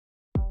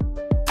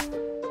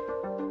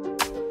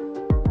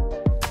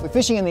We're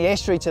fishing in the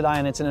estuary today,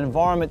 and it's an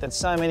environment that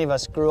so many of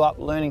us grew up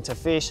learning to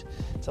fish.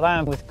 Today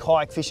I'm with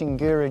kayak fishing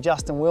guru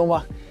Justin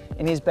Willmer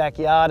in his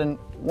backyard, and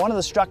one of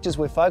the structures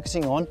we're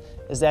focusing on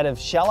is that of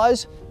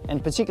shallows,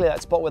 and particularly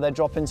that spot where they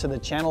drop into the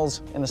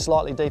channels in the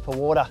slightly deeper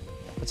water.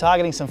 We're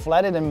targeting some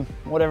flathead and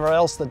whatever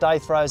else the day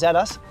throws at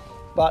us,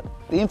 but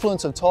the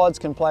influence of tides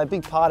can play a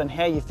big part in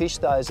how you fish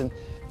those, and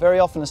very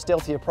often a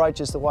stealthy approach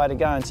is the way to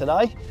go. And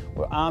today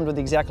we're armed with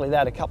exactly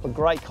that, a couple of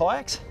great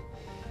kayaks,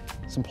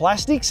 some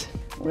plastics.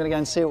 We're going to go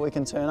and see what we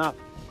can turn up.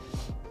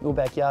 Your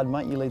backyard,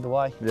 mate, you lead the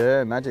way.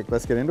 Yeah, magic,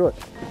 let's get into it.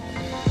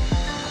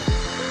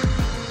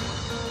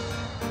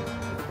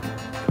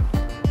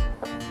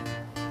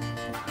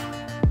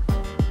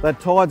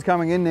 That tide's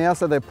coming in now,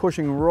 so they're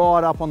pushing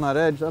right up on that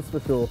edge, that's for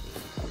sure.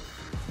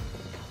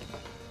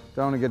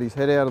 Don't want to get his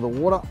head out of the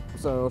water,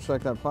 so I'll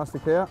shake that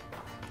plastic out.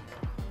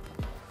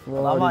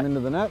 Load him into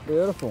the net,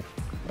 beautiful.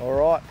 All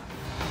right.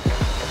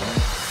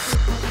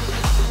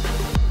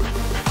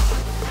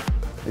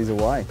 He's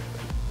away.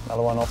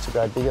 Another one off to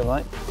go bigger,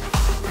 mate.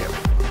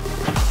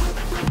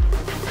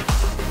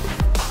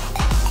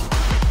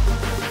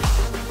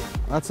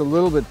 That's a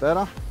little bit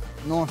better.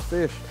 Nice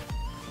fish.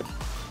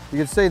 You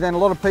can see then a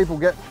lot of people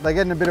get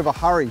in a bit of a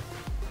hurry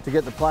to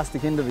get the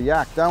plastic into the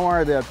yak. Don't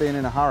worry about being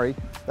in a hurry.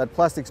 That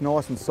plastic's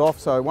nice and soft,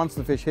 so once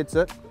the fish hits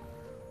it,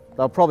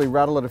 they'll probably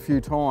rattle it a few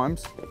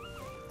times.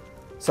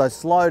 So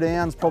slow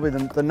down's probably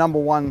the number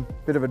one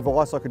bit of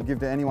advice I could give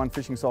to anyone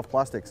fishing soft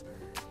plastics.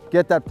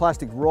 Get that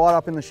plastic right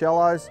up in the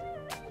shallows,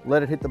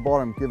 let it hit the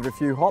bottom, give it a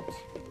few hops,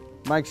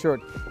 make sure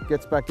it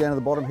gets back down to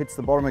the bottom, hits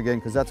the bottom again,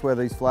 because that's where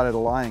these flathead are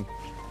laying.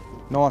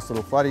 Nice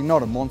little flatty,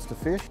 not a monster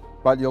fish,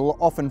 but you'll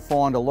often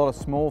find a lot of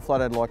small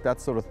flathead like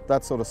that sort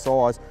of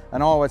size.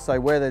 And I always say,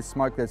 where there's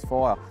smoke, there's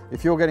fire.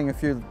 If you're getting a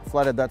few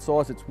flathead that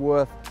size, it's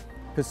worth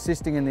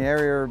persisting in the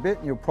area a bit.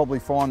 You'll probably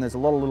find there's a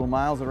lot of little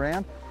males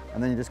around,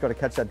 and then you just got to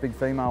catch that big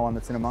female one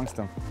that's in amongst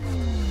them.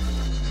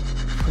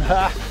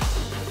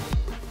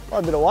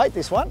 Quite a bit of weight,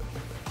 this one.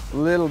 A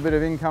little bit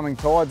of incoming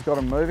tide's got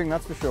them moving,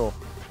 that's for sure.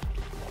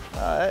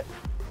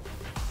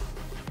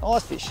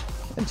 Nice fish.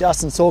 And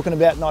Justin's talking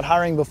about not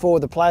hurrying before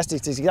with the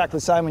plastics. It's exactly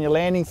the same when you're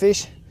landing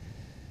fish.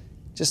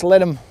 Just let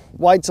them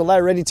wait till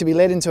they're ready to be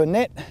led into a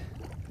net.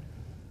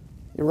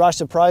 You rush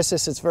the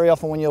process, it's very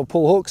often when you'll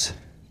pull hooks.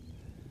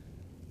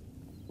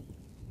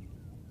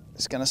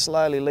 Just going to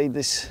slowly lead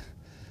this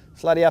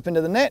flatty up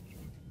into the net.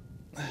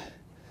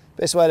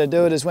 Best way to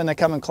do it is when they're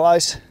coming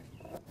close.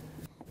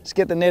 Just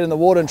get the net in the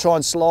water and try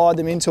and slide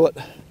them into it.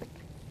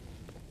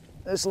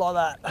 Just like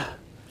that.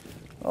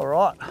 All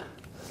right.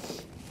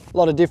 A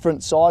lot of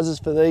different sizes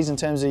for these in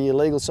terms of your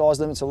legal size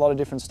limits. A lot of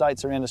different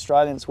states around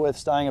Australia, and it's worth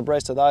staying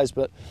abreast of those,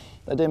 but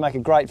they do make a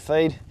great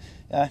feed.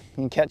 You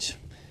can catch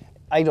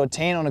 8 or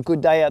 10 on a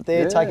good day out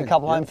there, take a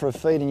couple home for a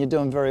feed, and you're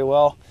doing very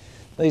well.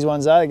 These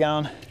ones are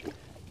going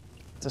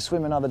to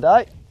swim another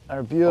day. They're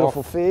a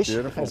beautiful fish.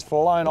 Beautiful. It's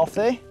flown off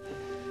there.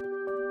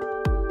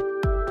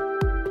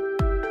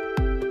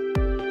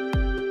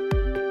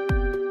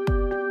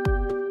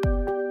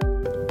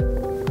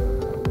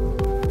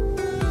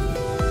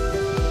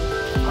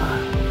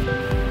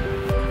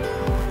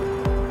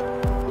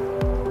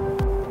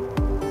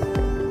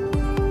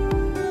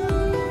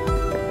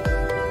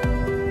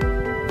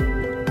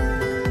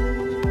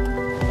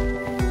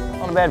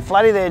 Bad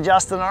flatty there,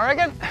 Justin, I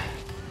reckon.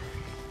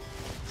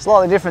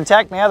 Slightly different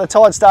tack now. The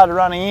tide started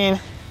running in.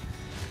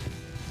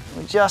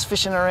 We're just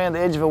fishing around the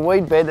edge of a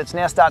weed bed that's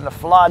now starting to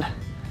flood.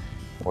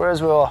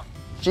 Whereas we were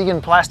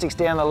jigging plastics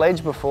down the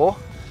ledge before,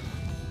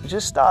 we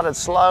just started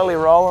slowly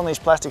rolling these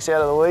plastics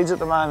out of the weeds at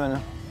the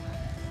moment.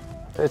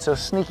 It's a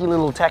sneaky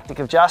little tactic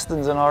of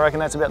Justin's, and I reckon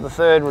that's about the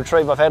third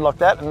retrieve I've had like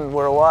that, and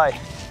we're away.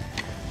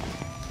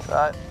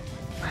 So,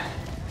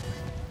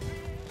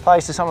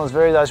 pays to sometimes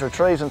vary those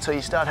retrieves until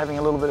you start having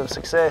a little bit of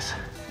success.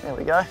 There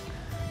we go.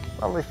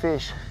 Lovely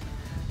fish.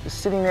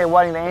 Just sitting there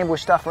waiting to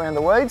ambush stuff around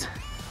the weeds.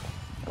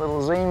 A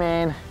little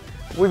Z-man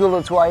wiggled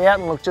its way out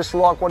and looked just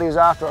like what he was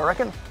after, I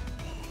reckon.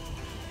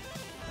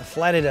 The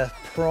flathead are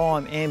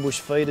prime ambush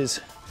feeders,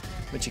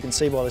 which you can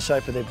see by the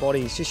shape of their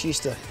body. He's just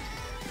used to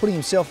putting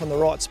himself in the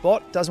right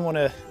spot, doesn't want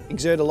to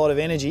exert a lot of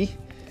energy,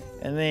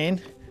 and then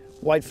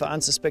wait for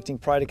unsuspecting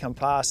prey to come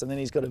past, and then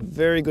he's got a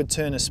very good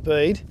turn of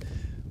speed,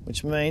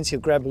 which means he'll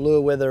grab a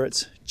lure whether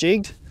it's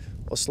jigged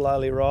or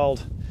slowly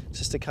rolled. It's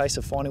just a case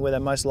of finding where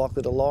they're most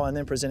likely to lie and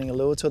then presenting a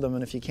lure to them.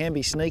 And if you can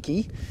be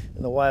sneaky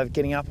in the way of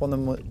getting up on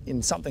them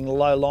in something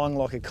low lying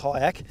like a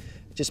kayak, it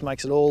just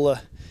makes it all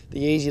the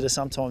easier to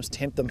sometimes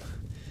tempt them.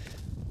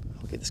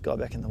 I'll get this guy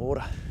back in the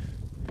water.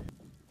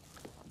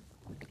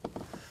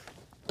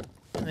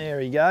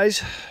 There he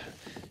goes,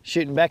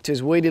 shooting back to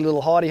his weedy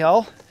little hidey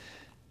hole.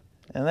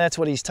 And that's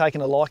what he's taken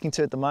a liking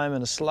to at the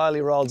moment, a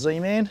slowly rolled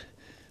Z-man.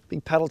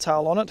 Big paddle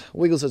tail on it,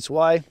 wiggles its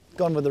way,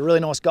 gone with a really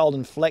nice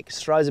golden fleck,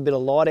 throws a bit of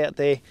light out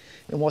there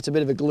in what's a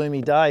bit of a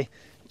gloomy day.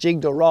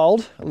 Jigged or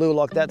rolled, a lure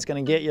like that's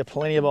going to get you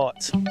plenty of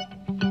bites.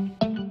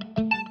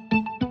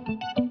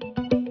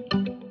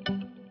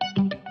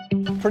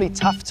 pretty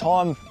tough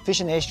time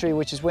fishing the estuary,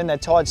 which is when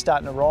that tide's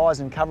starting to rise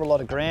and cover a lot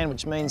of ground,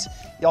 which means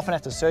you often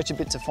have to search a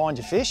bit to find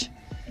your fish.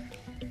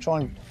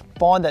 Try and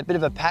find that bit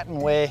of a pattern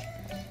where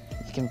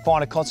you can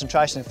find a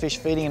concentration of fish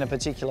feeding in a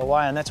particular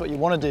way, and that's what you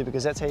want to do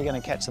because that's how you're going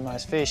to catch the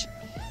most fish.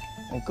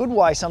 A good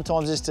way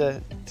sometimes is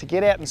to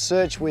get out and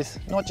search with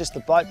not just the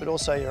boat but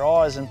also your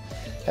eyes, and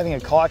having a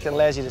kayak that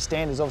allows you to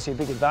stand is obviously a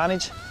big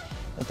advantage.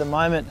 At the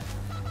moment,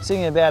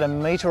 sitting about 1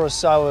 metre or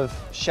so of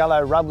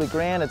shallow rubbly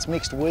ground, it's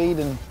mixed weed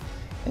and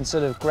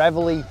sort of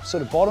gravelly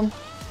sort of bottom.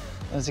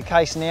 And it's a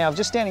case now of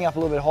just standing up a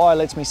little bit higher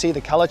lets me see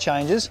the colour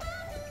changes,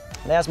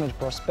 allows me to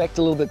prospect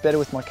a little bit better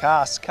with my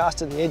casts.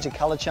 Cast at the edge of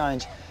colour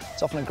change.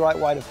 It's often a great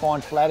way to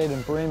find flathead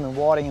and bream and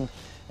whiting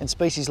and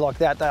species like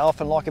that. They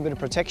often like a bit of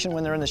protection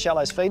when they're in the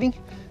shallows feeding.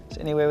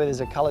 So anywhere where there's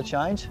a colour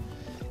change,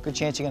 good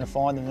chance you're going to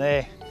find them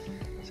there.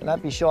 So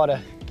don't be shy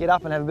to get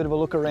up and have a bit of a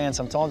look around.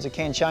 Sometimes it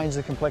can change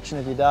the complexion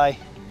of your day.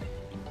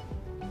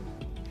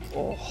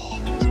 Oh,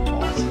 that's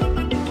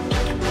nice.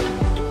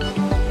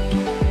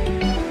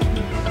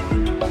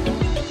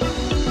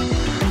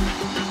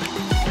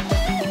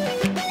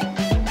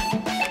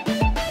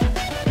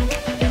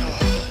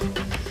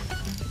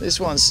 This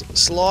one's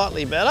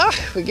slightly better.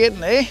 We're getting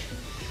there.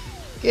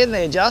 Getting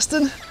there,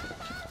 Justin.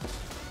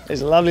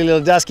 There's a lovely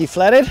little dusky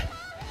flathead.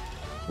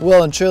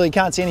 Well and truly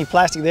can't see any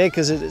plastic there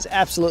because it has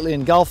absolutely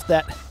engulfed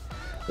that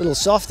little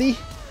softie.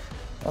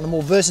 On the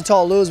more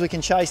versatile lures we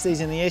can chase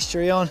these in the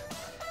estuary on.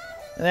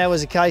 And that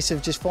was a case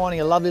of just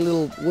finding a lovely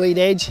little weed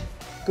edge,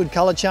 good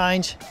colour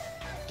change,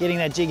 getting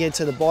that jig head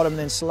to the bottom,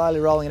 then slowly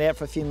rolling it out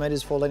for a few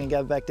metres before letting it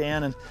go back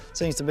down. And it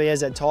seems to be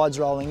as that tide's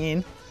rolling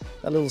in,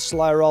 that little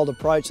slow rolled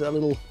approach, that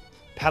little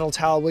paddle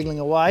tail wiggling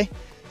away,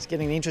 it's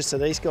getting the interest of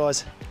these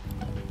guys.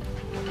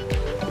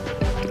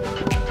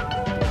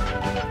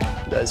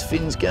 Those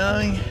fins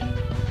going,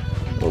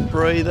 little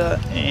breather,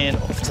 and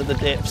off to the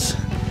depths.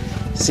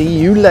 See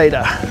you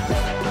later.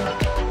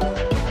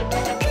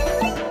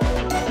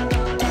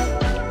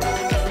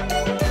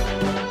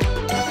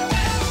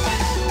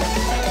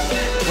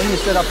 When you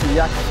set up the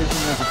yak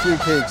fishing, there's a few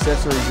key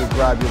accessories you'll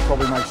grab. You'll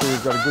probably make sure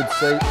you've got a good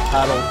seat,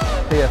 paddle,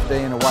 PFD,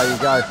 and away you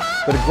go.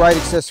 But a great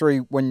accessory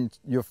when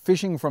you're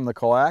fishing from the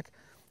kayak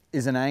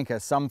is an anchor,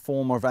 some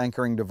form of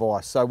anchoring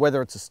device. So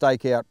whether it's a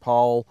stakeout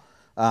pole,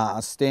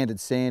 a standard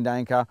sand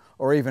anchor,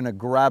 or even a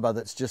grabber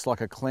that's just like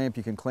a clamp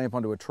you can clamp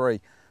onto a tree.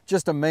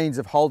 Just a means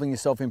of holding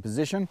yourself in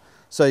position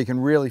so you can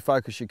really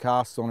focus your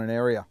casts on an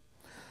area.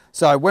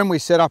 So when we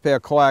set up our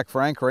kayak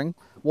for anchoring,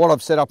 what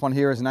I've set up on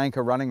here is an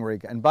anchor running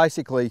rig, and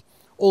basically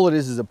all it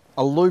is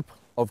a loop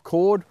of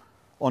cord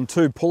on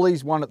 2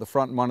 pulleys, one at the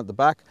front and one at the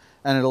back,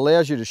 and it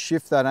allows you to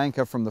shift that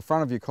anchor from the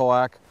front of your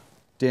kayak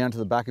down to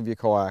the back of your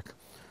kayak.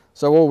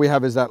 So all we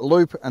have is that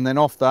loop, and then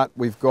off that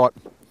we've got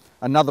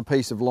another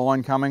piece of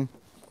line coming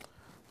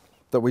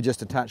that we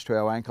just attach to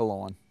our anchor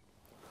line.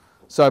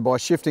 So by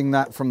shifting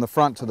that from the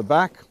front to the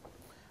back,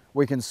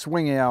 we can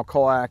swing our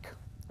kayak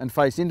and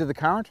face into the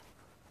current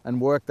and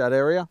work that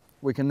area.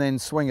 We can then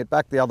swing it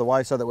back the other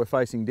way so that we're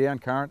facing down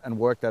current and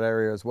work that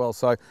area as well.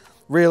 So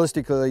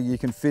realistically, you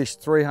can fish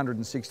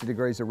 360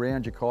 degrees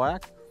around your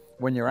kayak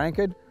when you're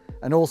anchored,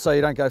 and also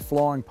you don't go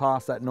flying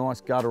past that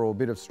nice gutter or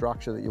bit of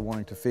structure that you're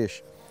wanting to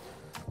fish.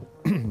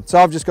 So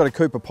I've just got a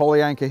Cooper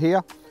poly anchor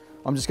here.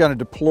 I'm just going to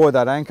deploy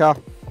that anchor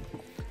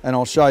and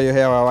I'll show you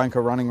how our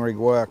anchor running rig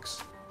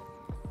works.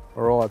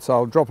 All right, so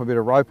I'll drop a bit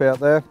of rope out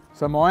there.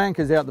 So my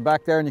anchor's out the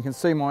back there, and you can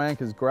see my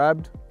anchor's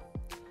grabbed,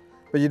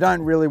 but you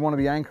don't really want to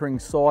be anchoring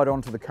side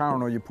onto the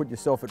current or you put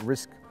yourself at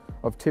risk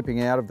of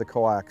tipping out of the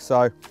kayak.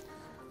 So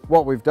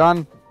what we've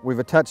done, we've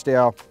attached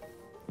our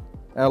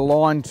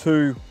line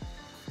to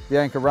the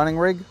anchor running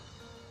rig.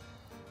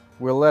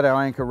 We'll let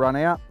our anchor run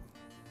out.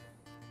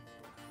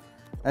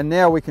 And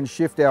now we can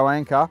shift our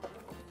anchor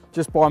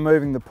just by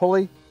moving the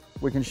pulley.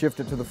 We can shift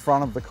it to the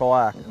front of the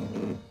kayak.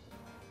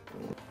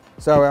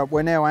 So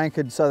we're now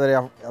anchored so that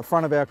our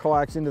front of our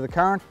kayak's into the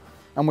current,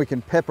 and we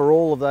can pepper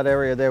all of that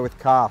area there with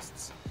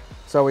casts.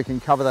 So we can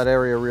cover that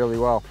area really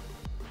well.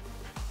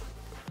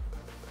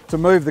 To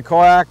move the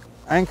kayak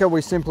anchor,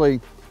 we simply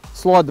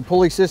slide the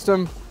pulley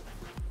system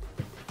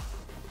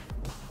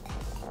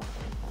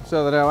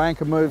so that our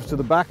anchor moves to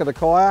the back of the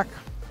kayak,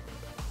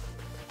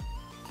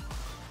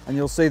 and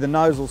you'll see the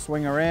nose will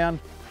swing around,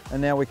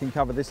 and now we can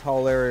cover this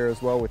whole area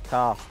as well with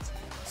casts.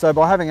 So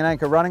by having an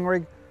anchor running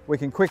rig, we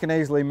can quick and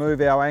easily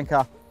move our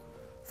anchor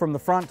from the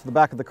front to the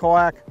back of the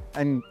kayak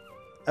and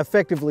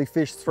effectively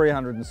fish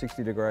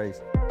 360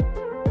 degrees.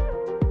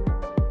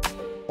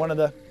 One of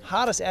the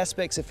hardest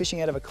aspects of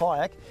fishing out of a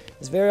kayak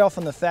is very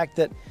often the fact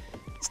that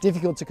it's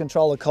difficult to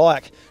control a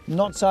kayak.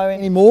 Not so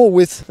anymore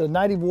with the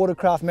native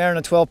watercraft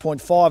Mariner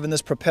 12.5 and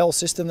this propel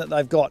system that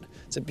they've got.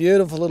 It's a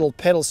beautiful little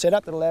pedal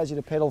setup that allows you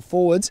to pedal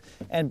forwards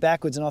and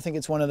backwards, and I think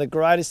it's one of the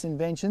greatest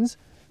inventions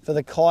for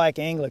the kayak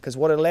angler, because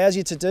what it allows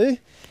you to do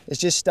is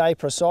just stay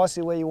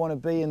precisely where you want to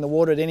be in the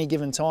water at any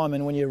given time.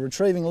 And when you're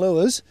retrieving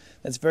lures,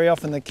 that's very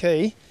often the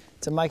key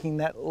to making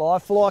that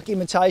lifelike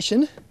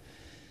imitation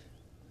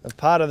of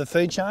part of the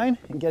food chain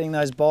and getting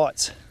those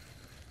bites.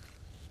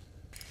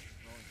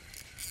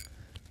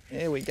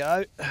 There we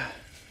go.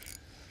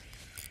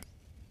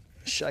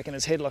 Shaking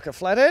his head like a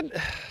flathead.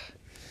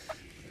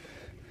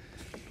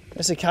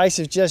 It's a case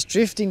of just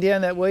drifting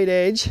down that weed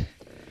edge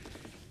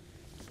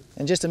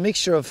and just a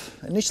mixture of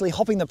initially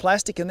hopping the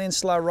plastic and then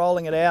slow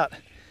rolling it out.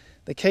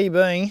 The key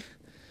being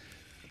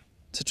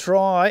to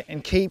try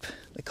and keep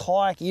the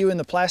kayak ewe in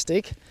the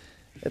plastic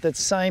at that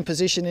same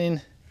position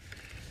in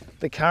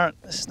the current.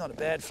 This is not a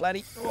bad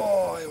flatty.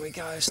 Oh, here we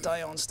go.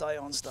 Stay on, stay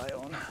on, stay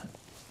on.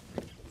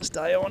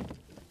 Stay on.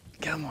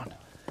 Come on.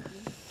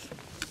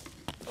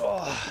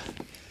 Oh.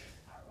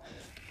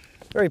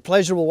 Very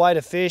pleasurable way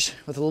to fish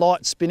with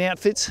light spin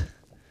outfits.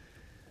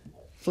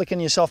 Flicking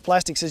your soft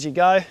plastics as you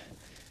go.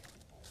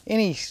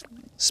 Any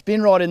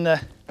spin rod in the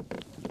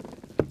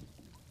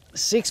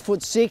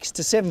 6'6"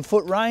 to 7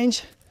 foot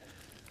range.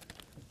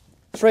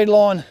 Thread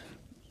line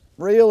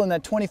reel in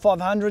that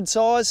 2500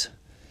 size.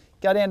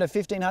 Go down to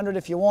 1500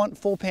 if you want,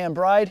 4 pound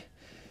braid.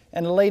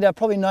 And a leader,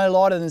 probably no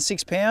lighter than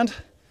 6 pound.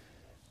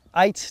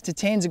 8 to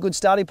 10 is a good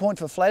starting point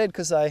for flathead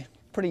because they're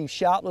pretty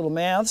sharp little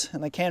mouths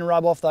and they can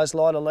rub off those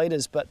lighter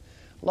leaders. But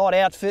light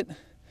outfit,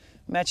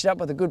 match it up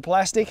with a good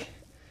plastic,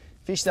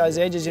 fish those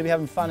edges, you'll be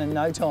having fun in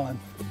no time.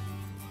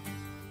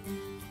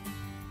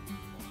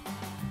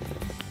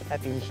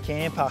 Happy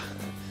camper,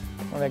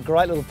 one of our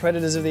great little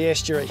predators of the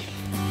estuary.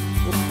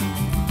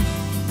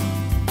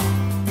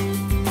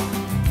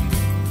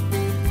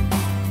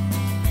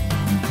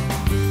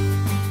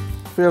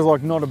 Feels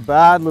like not a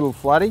bad little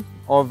flatty.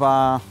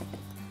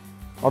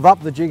 I've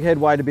upped the jig head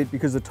weight a bit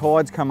because the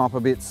tide's come up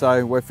a bit,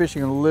 so we're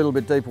fishing a little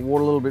bit deeper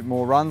water, a little bit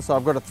more run, so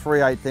I've got a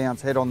 3/8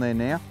 ounce head on there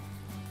now.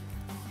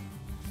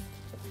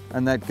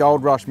 And that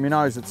Gold Rush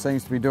minnows that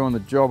seems to be doing the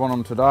job on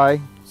them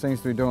today,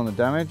 seems to be doing the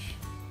damage.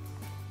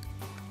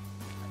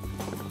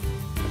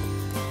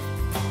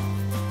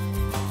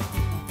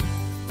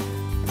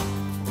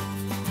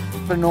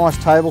 A nice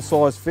table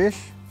size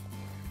fish.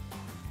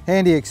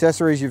 Handy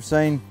accessories you've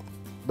seen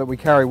that we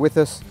carry with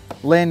us.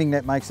 Landing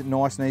net makes it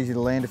nice and easy to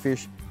land a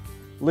fish.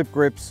 Lip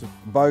grips,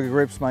 boga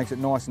grips makes it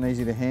nice and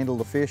easy to handle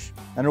the fish,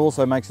 and it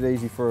also makes it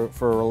easy for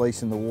a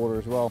release in the water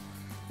as well.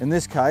 In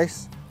this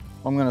case,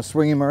 I'm going to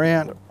swing him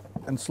around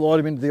and slide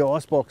him into the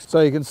ice box. So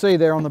you can see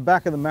there on the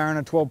back of the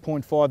Mariner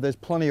 12.5, there's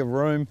plenty of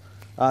room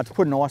to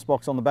put an ice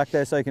box on the back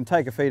there, so you can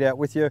take a feed out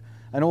with you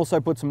and also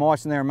put some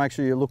ice in there and make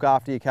sure you look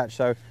after your catch.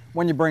 So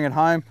when you bring it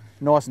home,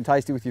 nice and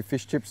tasty with your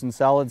fish chips and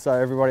salad, so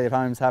everybody at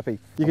home's happy.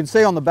 You can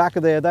see on the back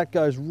of there, that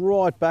goes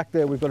right back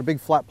there. We've got a big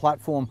flat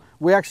platform.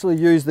 We actually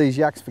use these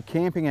yaks for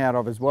camping out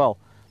of as well.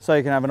 So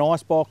you can have an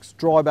ice box,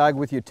 dry bag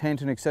with your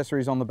tent and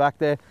accessories on the back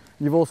there.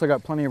 You've also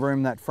got plenty of room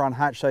in that front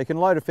hatch, so you can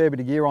load a fair bit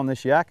of gear on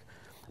this yak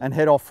and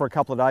head off for a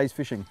couple of days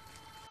fishing.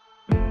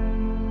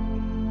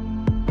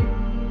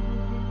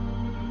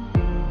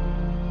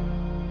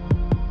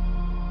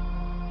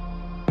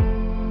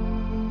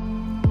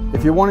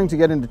 If you're wanting to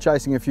get into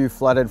chasing a few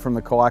flathead from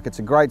the kayak, it's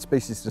a great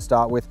species to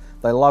start with.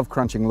 They love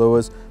crunching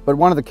lures, but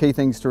one of the key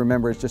things to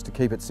remember is just to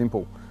keep it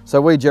simple.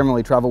 So we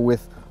generally travel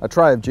with a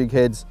tray of jig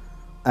heads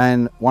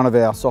and one of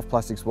our soft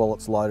plastics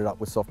wallets loaded up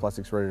with soft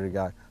plastics ready to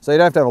go. So you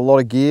don't have to have a lot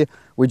of gear.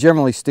 We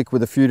generally stick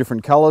with a few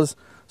different colours.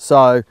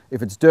 So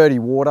if it's dirty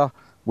water,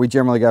 we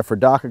generally go for a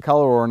darker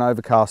colour or an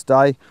overcast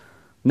day.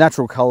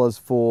 Natural colours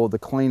for the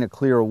cleaner,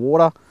 clearer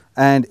water.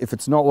 And if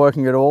it's not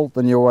working at all,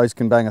 then you always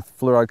can bang a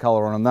fluoro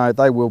colour on them.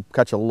 They will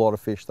catch a lot of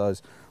fish,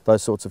 those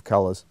sorts of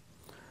colours.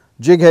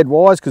 Jig head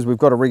wise, because we've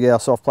got to rig our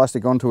soft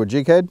plastic onto a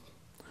jig head.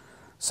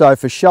 So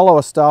for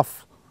shallower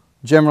stuff,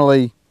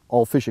 generally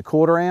I'll fish a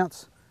 1/4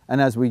 ounce.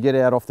 And as we get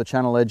out off the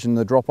channel edge and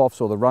the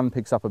drop-offs or the run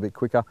picks up a bit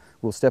quicker,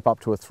 we'll step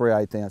up to a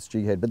 3/8 ounce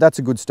jig head. But that's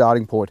a good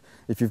starting point.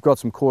 If you've got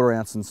some 1/4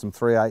 ounce and some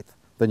 3/8,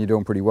 then you're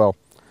doing pretty well.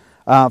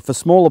 For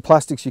smaller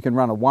plastics, you can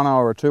run a 1/0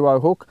 or a 2/0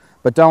 hook,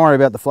 but don't worry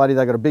about the flatty.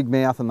 They've got a big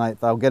mouth and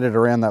they'll get it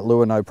around that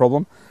lure, no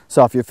problem.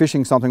 So if you're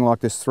fishing something like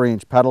this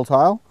 3-inch paddle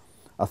tail,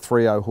 a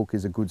 3/0 hook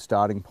is a good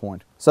starting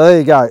point. So there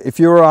you go. If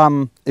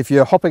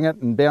you're hopping it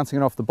and bouncing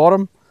it off the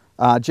bottom,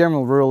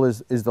 general rule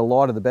is the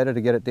lighter the better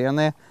to get it down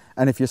there.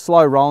 And if you're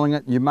slow rolling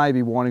it, you may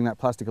be winding that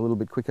plastic a little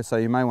bit quicker, so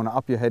you may want to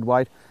up your head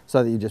weight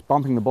so that you're just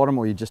bumping the bottom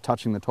or you're just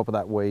touching the top of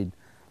that weed,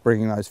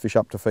 bringing those fish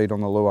up to feed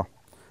on the lure.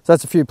 So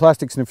that's a few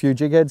plastics and a few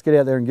jig heads. Get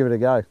out there and give it a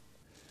go.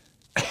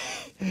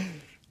 Bit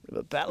of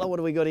a battler, what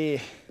do we got here?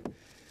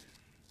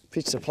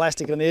 Pitched the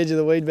plastic on the edge of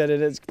the weed bed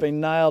and it's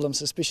been nailed. I'm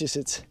suspicious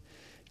it's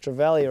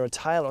trevally or a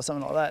tailor or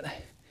something like that.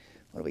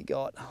 What do we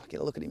got? I'll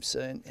get a look at him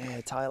soon.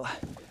 Yeah, tailor.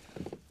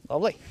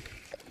 Lovely.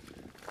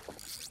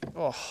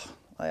 Oh,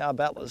 they are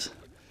battlers.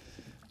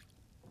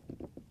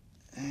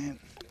 And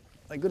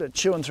they're good at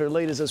chewing through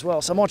leaders as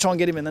well. So I might try and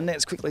get him in the net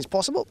as quickly as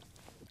possible.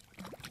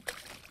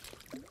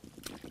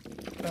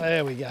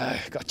 There we go,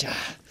 gotcha.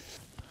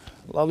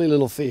 Lovely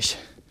little fish.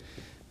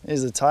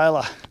 There's the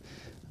tailor.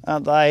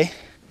 Aren't they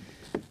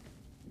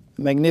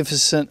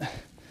magnificent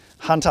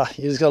hunter?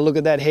 You just got to look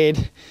at that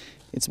head.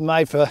 It's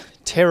made for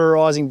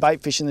terrorising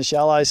bait fish in the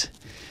shallows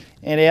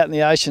and out in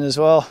the ocean as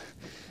well.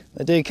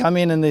 They do come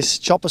in this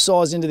chopper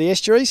size into the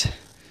estuaries.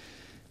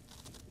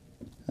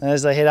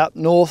 As they head up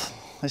north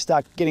they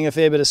start getting a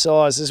fair bit of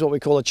size. This is what we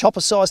call a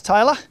chopper size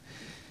tailor.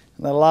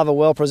 And they love a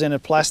well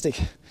presented plastic.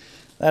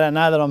 They don't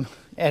know that I'm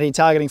out here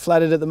targeting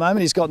Flathead at the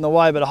moment. He's got in the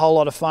way, but a whole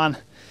lot of fun.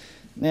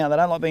 Now, they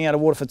don't like being out of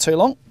water for too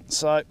long,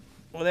 so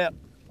without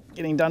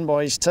getting done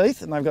by his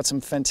teeth, and they've got some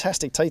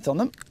fantastic teeth on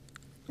them,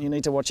 you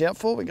need to watch out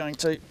for. We're going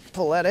to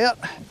pull that out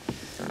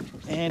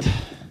and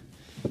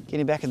get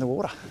him back in the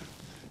water.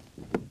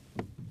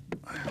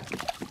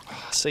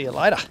 See you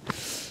later.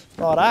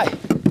 Righto,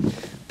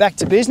 back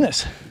to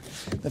business.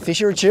 The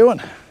fish are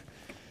chewing.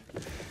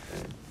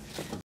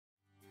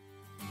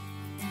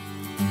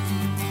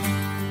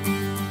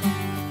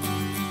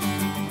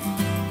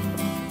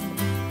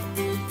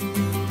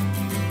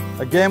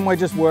 Again, we're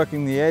just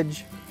working the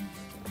edge.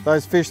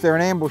 Those fish, they're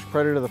an ambush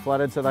predator, the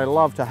flathead, so they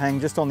love to hang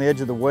just on the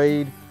edge of the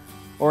weed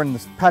or in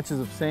the patches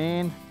of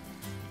sand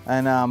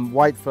and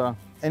wait for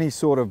any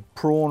sort of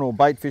prawn or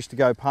bait fish to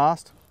go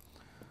past.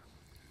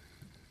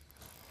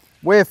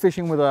 We're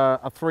fishing with a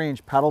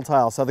 3-inch paddle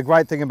tail. So the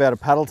great thing about a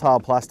paddle tail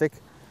plastic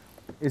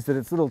is that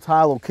its little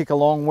tail will kick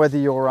along whether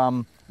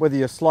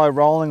you're slow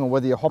rolling or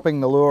whether you're hopping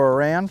the lure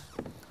around.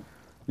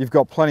 You've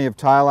got plenty of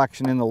tail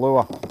action in the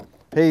lure.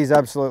 He's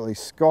absolutely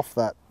scoffed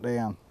that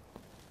down.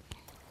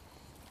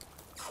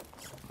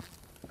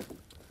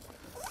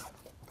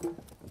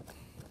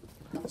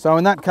 So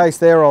in that case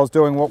there, I was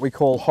doing what we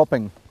call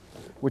hopping,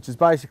 which is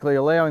basically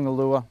allowing the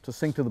lure to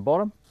sink to the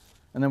bottom,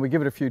 and then we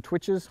give it a few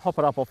twitches, hop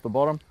it up off the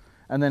bottom,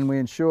 and then we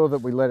ensure that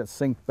we let it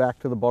sink back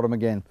to the bottom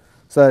again.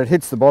 So that it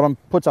hits the bottom,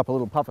 puts up a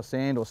little puff of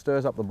sand or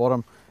stirs up the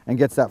bottom and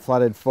gets that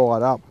flathead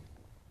fired up.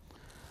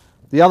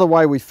 The other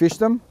way we fish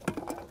them,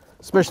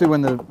 especially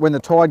when the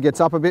tide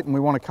gets up a bit and we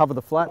want to cover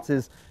the flats,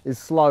 is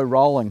slow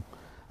rolling.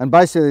 And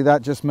basically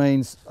that just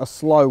means a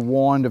slow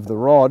wind of the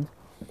rod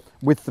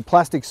with the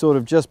plastic sort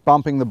of just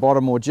bumping the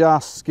bottom or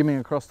just skimming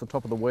across the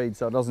top of the weed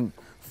so it doesn't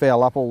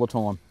foul up all the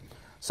time.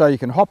 So you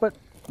can hop it,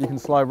 you can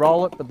slow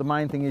roll it, but the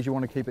main thing is you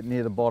want to keep it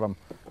near the bottom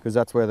because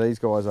that's where these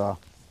guys are.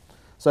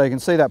 So you can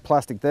see that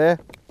plastic there,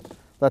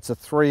 that's a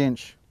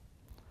 3-inch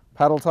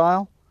paddle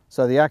tail.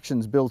 So the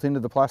action's built into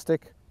the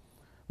plastic.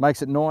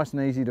 Makes it nice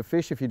and easy to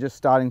fish if you're just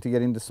starting to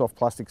get into soft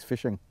plastics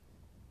fishing.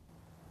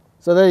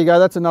 So there you go,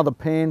 that's another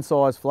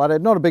pan-sized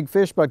flathead. Not a big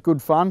fish, but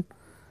good fun.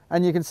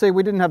 And you can see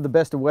we didn't have the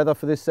best of weather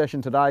for this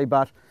session today,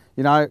 but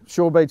you know,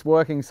 sure beats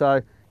working,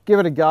 so give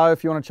it a go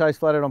if you want to chase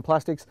flathead on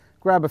plastics.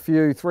 Grab a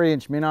few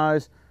 3-inch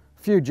minnows,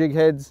 a few jig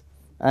heads,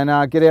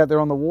 and get out there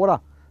on the water.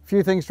 A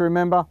few things to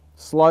remember: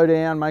 slow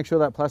down, make sure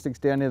that plastic's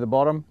down near the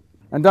bottom,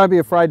 and don't be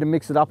afraid to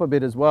mix it up a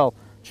bit as well.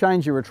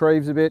 Change your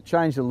retrieves a bit,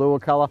 change the lure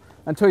colour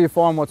until you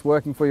find what's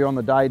working for you on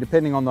the day,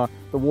 depending on the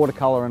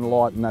watercolour and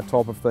light and that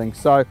type of thing.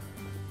 So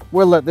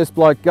we'll let this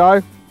bloke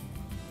go.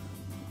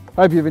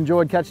 Hope you've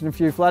enjoyed catching a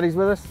few flatties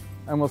with us,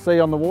 and we'll see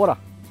you on the water.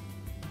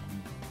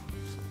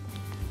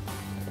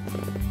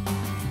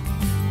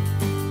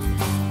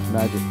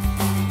 Magic.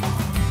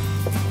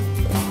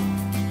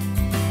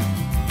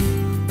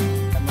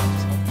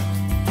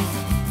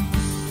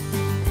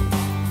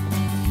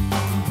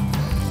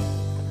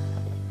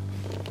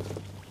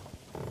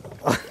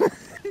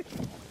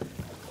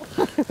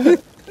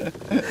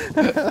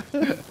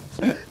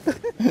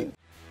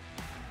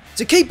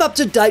 To keep up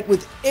to date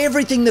with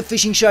everything the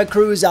Fishing Show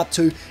crew is up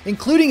to,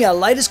 including our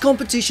latest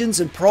competitions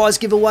and prize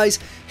giveaways,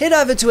 head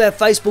over to our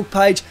Facebook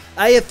page,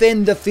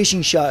 AFN The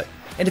Fishing Show.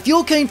 And if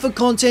you're keen for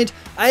content,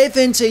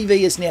 AFN TV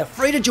is now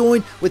free to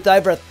join with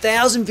over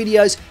 1,000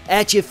 videos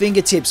at your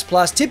fingertips,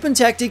 plus tip and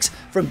tactics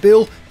from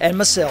Bill and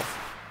myself.